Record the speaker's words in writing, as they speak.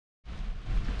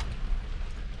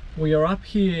We are up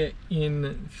here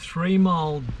in 3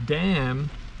 Mile Dam,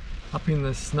 up in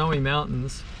the snowy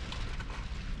mountains,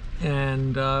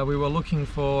 and we were looking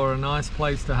for a nice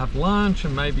place to have lunch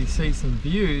and maybe see some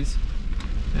views,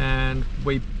 and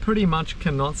we pretty much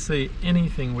cannot see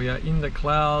anything. We are in the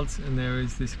clouds and there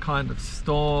is this kind of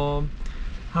storm.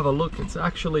 Have a look, it's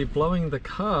actually blowing the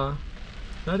car.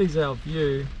 That is our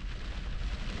view,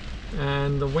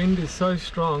 and the wind is so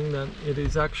strong that it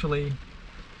is actually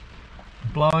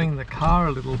blowing the car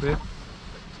a little bit.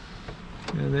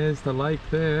 And there's the lake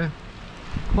there,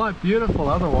 quite beautiful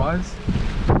otherwise,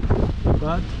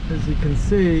 but as you can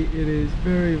see it is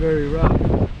very, very rough.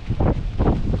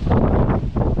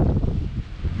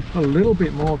 A little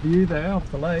bit more view there of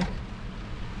the lake,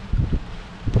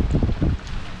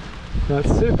 but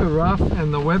super rough,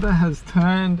 and the weather has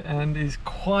turned and is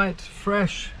quite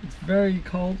fresh. It's very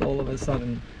cold all of a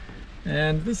sudden,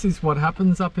 and this is what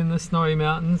happens up in the snowy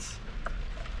mountains.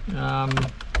 Yeah,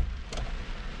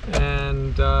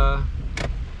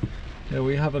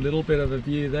 we have a little bit of a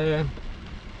view there.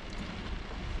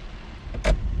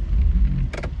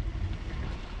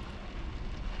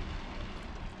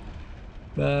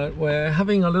 But we're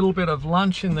having a little bit of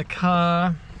lunch in the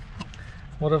car.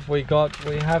 What have we got?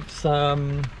 We have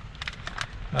some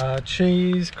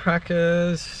cheese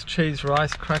crackers, cheese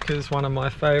rice crackers, one of my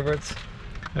favorites,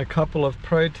 a couple of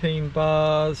protein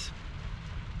bars,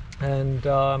 and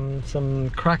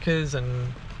some crackers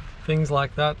and things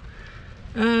like that,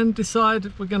 and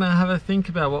decide we're gonna have a think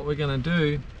about what we're gonna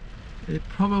do. It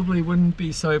probably wouldn't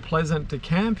be so pleasant to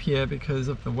camp here because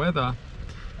of the weather,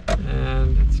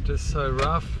 and it's just so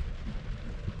rough,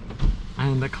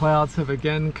 and the clouds have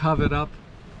again covered up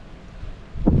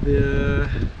the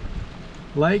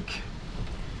lake,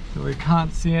 so we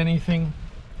can't see anything.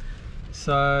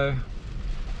 So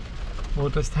we'll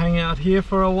just hang out here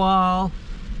for a while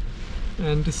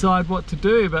and decide what to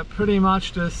do, but pretty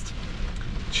much just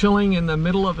chilling in the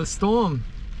middle of a storm.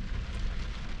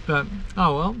 But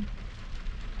oh well,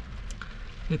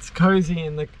 it's cozy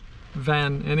in the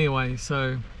van anyway,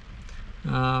 so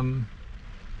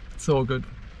it's all good.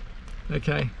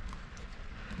 Okay,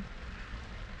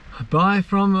 bye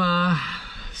from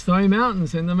snowy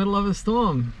mountains in the middle of a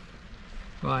storm.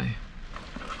 Bye.